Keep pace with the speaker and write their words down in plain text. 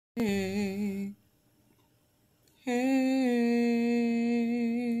Hey, hey.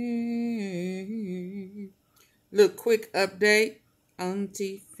 Look, quick update.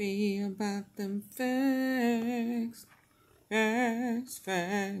 Auntie feel about them facts. Facts.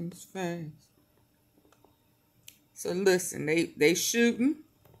 So listen, they shooting.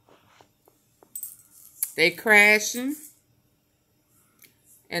 They crashing.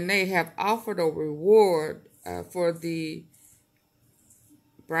 And they have offered a reward for the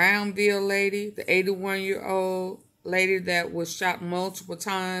Brownville lady, the 81-year-old lady that was shot multiple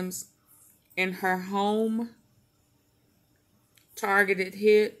times in her home. Targeted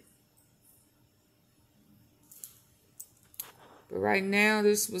hit. But right now,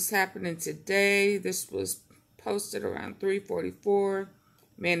 this was happening today. This was posted around 3:44.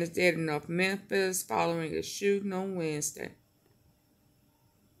 Man is dead in North Memphis following a shooting on Wednesday.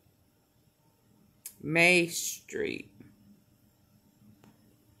 May Street.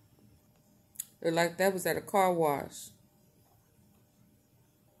 Looked like that was at a car wash.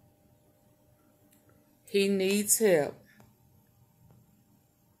 He needs help.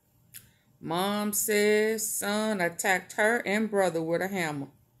 Mom says son attacked her and brother with a hammer.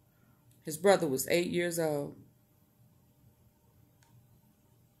 His brother was 8 years old.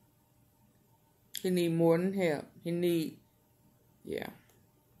 He need more than help. He need, yeah.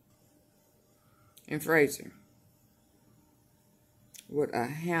 And Fraser with a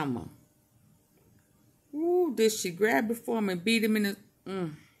hammer. Ooh, did she grab it for him and beat him in the...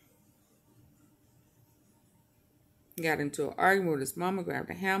 He got into an argument with his mama, grabbed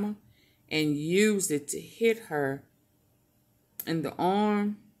a hammer, and used it to hit her in the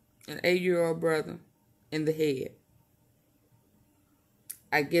arm, an 8-year-old brother, in the head.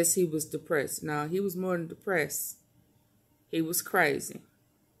 I guess he was depressed. No, he was more than depressed. He was crazy.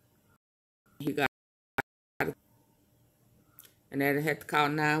 He got... And they had to call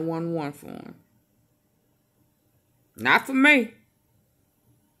 911 for him. Not for me.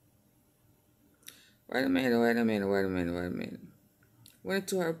 Wait a minute. Went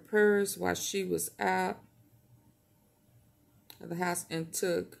into her purse while she was out of the house and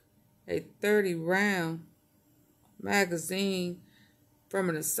took a 30-round magazine from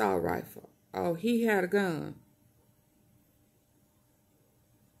an assault rifle. Oh, he had a gun.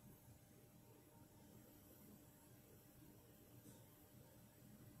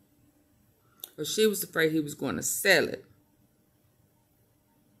 But she was afraid he was going to sell it.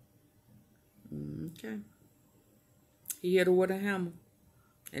 Okay. He hit her with a hammer.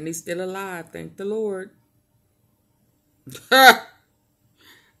 And he's still alive. Thank the Lord. Oh,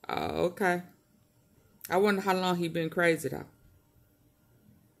 okay. I wonder how long he been crazy, though.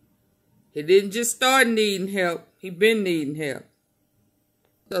 He didn't just start needing help. He been needing help.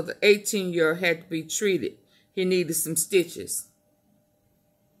 So the 18-year-old had to be treated. He needed some stitches.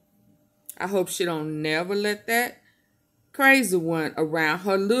 I hope she don't never let that crazy one around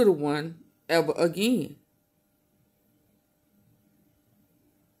her little one ever again.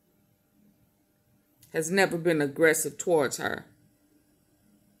 Has never been aggressive towards her.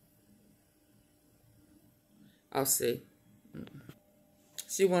 I'll see.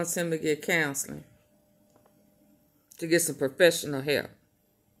 She wants him to get counseling. To get some professional help.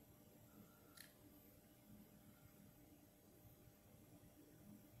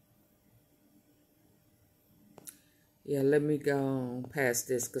 Yeah, let me go on past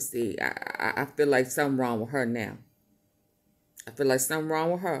this because, see, I feel like something wrong with her now. I feel like something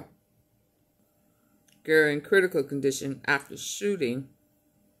wrong with her. Girl in critical condition after shooting.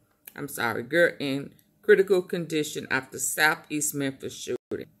 I'm sorry, girl in critical condition after Southeast Memphis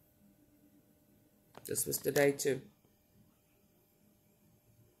shooting. This was today, too.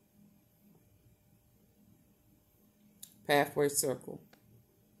 Pathway Circle.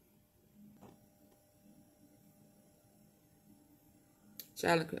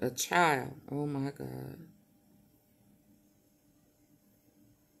 A child. Oh, my God.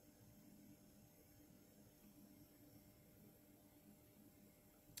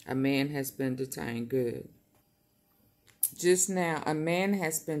 A man has been detained. Good. Just now, a man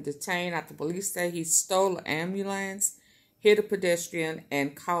has been detained after police say he stole an ambulance, hit a pedestrian,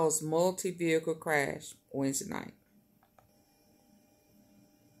 and caused multi-vehicle crash Wednesday night.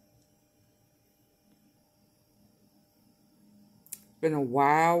 Been a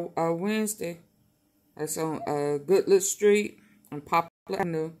wild Wednesday. That's on Goodlet Street on Poplar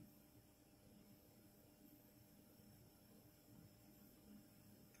Avenue.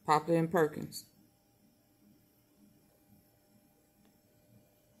 Poplar and Perkins.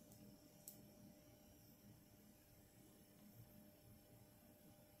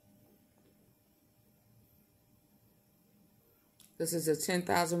 This is a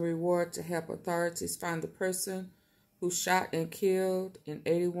 $10,000 reward to help authorities find the person who shot and killed an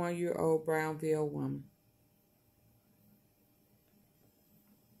 81-year-old Brownville woman.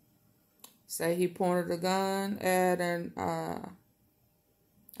 Say he pointed a gun at an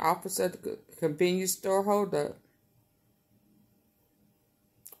officer at the convenience store holdup.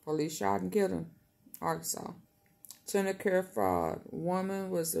 Police shot and killed him. Arkansas. Tenant care fraud. Woman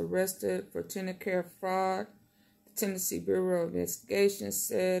was arrested for tenant care fraud. The Tennessee Bureau of Investigation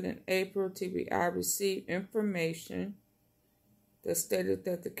said in April TBI received information that stated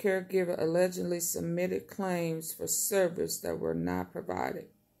that the caregiver allegedly submitted claims for service that were not provided.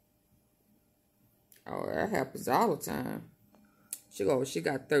 Oh, that happens all the time. She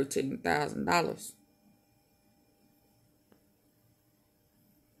got $13,000.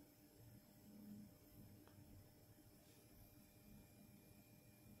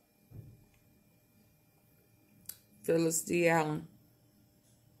 Phyllis D. Allen.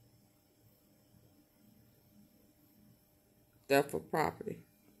 Death for property.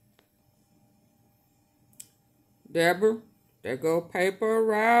 Deborah, there go paper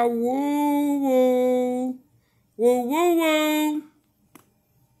route. Woo woo. Woo woo woo.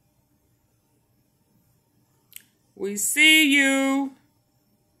 We see you.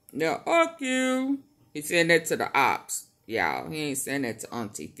 They'll hook you. He's saying that to the ops. Y'all, he ain't saying that to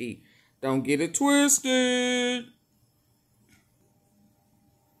AunTea. Don't get it twisted.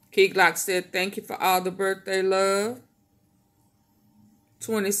 KEYGLOCK said, thank you for all the birthday love.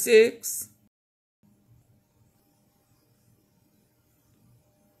 26.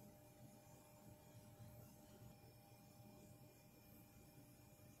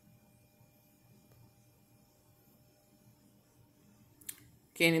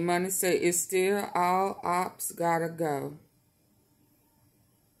 KENNYMUNEY said, it's still all ops gotta go.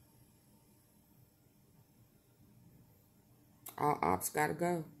 All ops gotta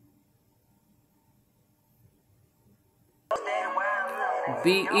go.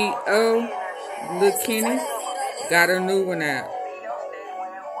 BEO, Lil Kenny, got a new one out.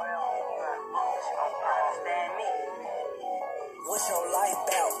 What's your life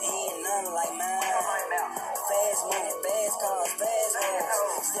about? He ain't nothing like mine. Fast money, fast cars, fast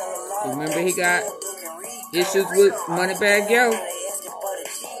homes. Still a lot. Remember he got issues with MONEYBAGGYO.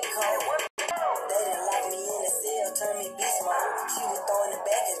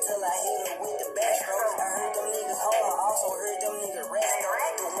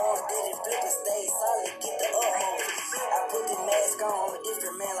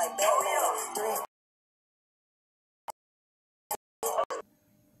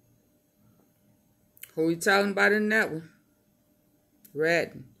 Who we talking about in that one?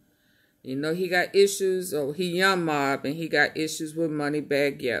 Redden. You know he got issues, or he Young Mob, and he got issues with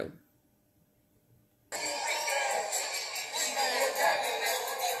MONEYBAGGYO.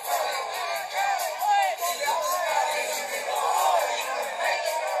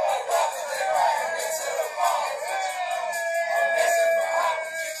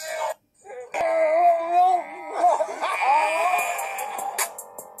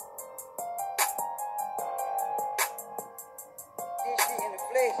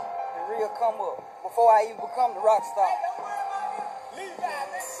 Come up before I even become the rock star.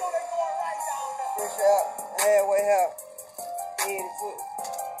 Fresh out, halfway out, headed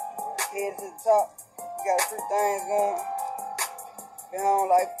to the top. We got a few things going. Been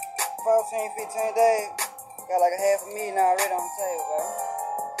home like 14, 15 days. Got like $500,000 already on the table, bro.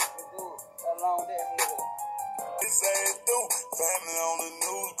 Let's do it. Got a long day ahead of us. This ass through, family on the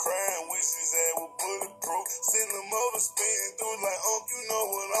news, crying, wish his ass was bulletproof. Send the motor spinning through like, you know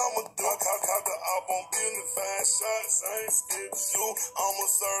what I'ma do. I caught the op on building 5 shots, I ain't scared to shoot. I'm a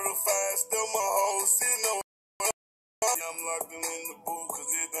certified, still my whole city know. I'm locked in the booth, cause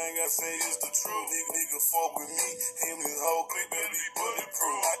everything I say is the truth. Nigga fuck with me, him and his whole clique better be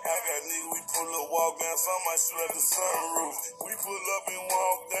bulletproof. I got nigga, we pull up, walk down, some might shoot at the sunroof. We pull up and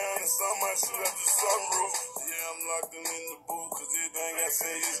walk down, and some might shoot at the sunroof. Yeah, I'm locked in the booth, cause everything I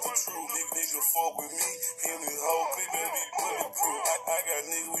say is the truth. Nigga fuck with me, him and his whole clique better be bulletproof. I got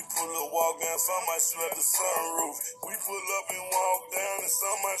nigga, we pull up, walk down, some might shoot at the sunroof. We pull up and walk down, and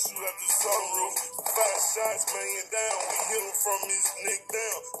some might shoot at the sunroof. 5 shots, man, down. We hit him from his neck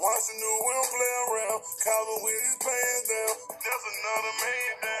down. Watching the wheel play around. Call him with his pants down. There's another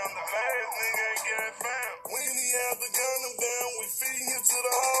man down. The last nigga ain't got found. When he had to gun him down, we feed him to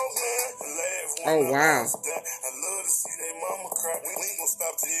the house, man. The last one. Oh, wow. I love to see they mama cry. We ain't gonna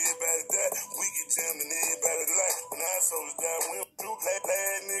stop till everybody die. We get jammed and everybody like. When I soldiers die, we don't do.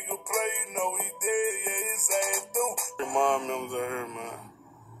 Last nigga play, you know he dead. Yeah, his ass through. The mom members are here, man.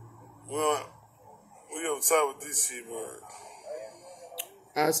 We on top with this shit, man.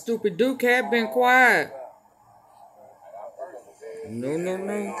 STUPIDDUKE had been quiet. No.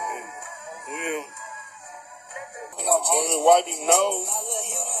 Only wipe his nose.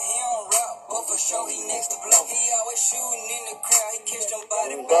 But for sure he next to blow. He always shooting in the crowd. He catch them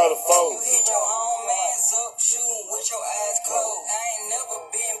body By the fold. You hit your own man's up, shooting with your eyes closed. I ain't never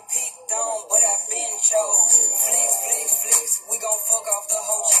been picked on, but I've been chose. Flex, we gon' fuck off the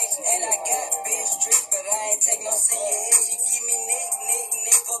whole chick. And I got bitch tricks, but I ain't take no senior hit. You give me neck,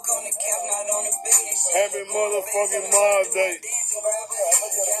 fuck on the couch, not on the bed. Happy motherfucking Mars Day.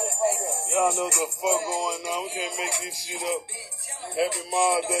 Y'all know what the fuck going on. We can't make this shit up. Happy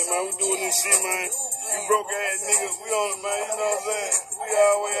Mars Day, man. We doing this shit, man. You broke ass niggas. We on it, man. You know what I'm saying? We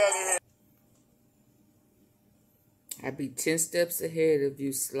all way out of here. I be 10 steps ahead of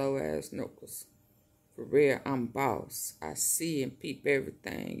you slow ass knuckles. For real, I'm boss. I see and peep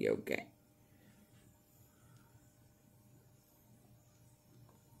everything, yo gang.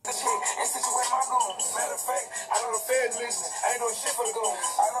 Matter of fact, I know the feds listening. I ain't doing shit for the goons.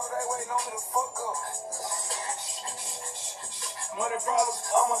 I know they waiting on me to fuck up. Money problems,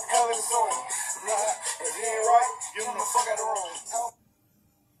 I must cover the soon. Nah, if he ain't right, give him the fuck out the room.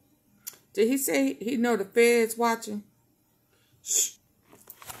 Did he say he know the feds watching?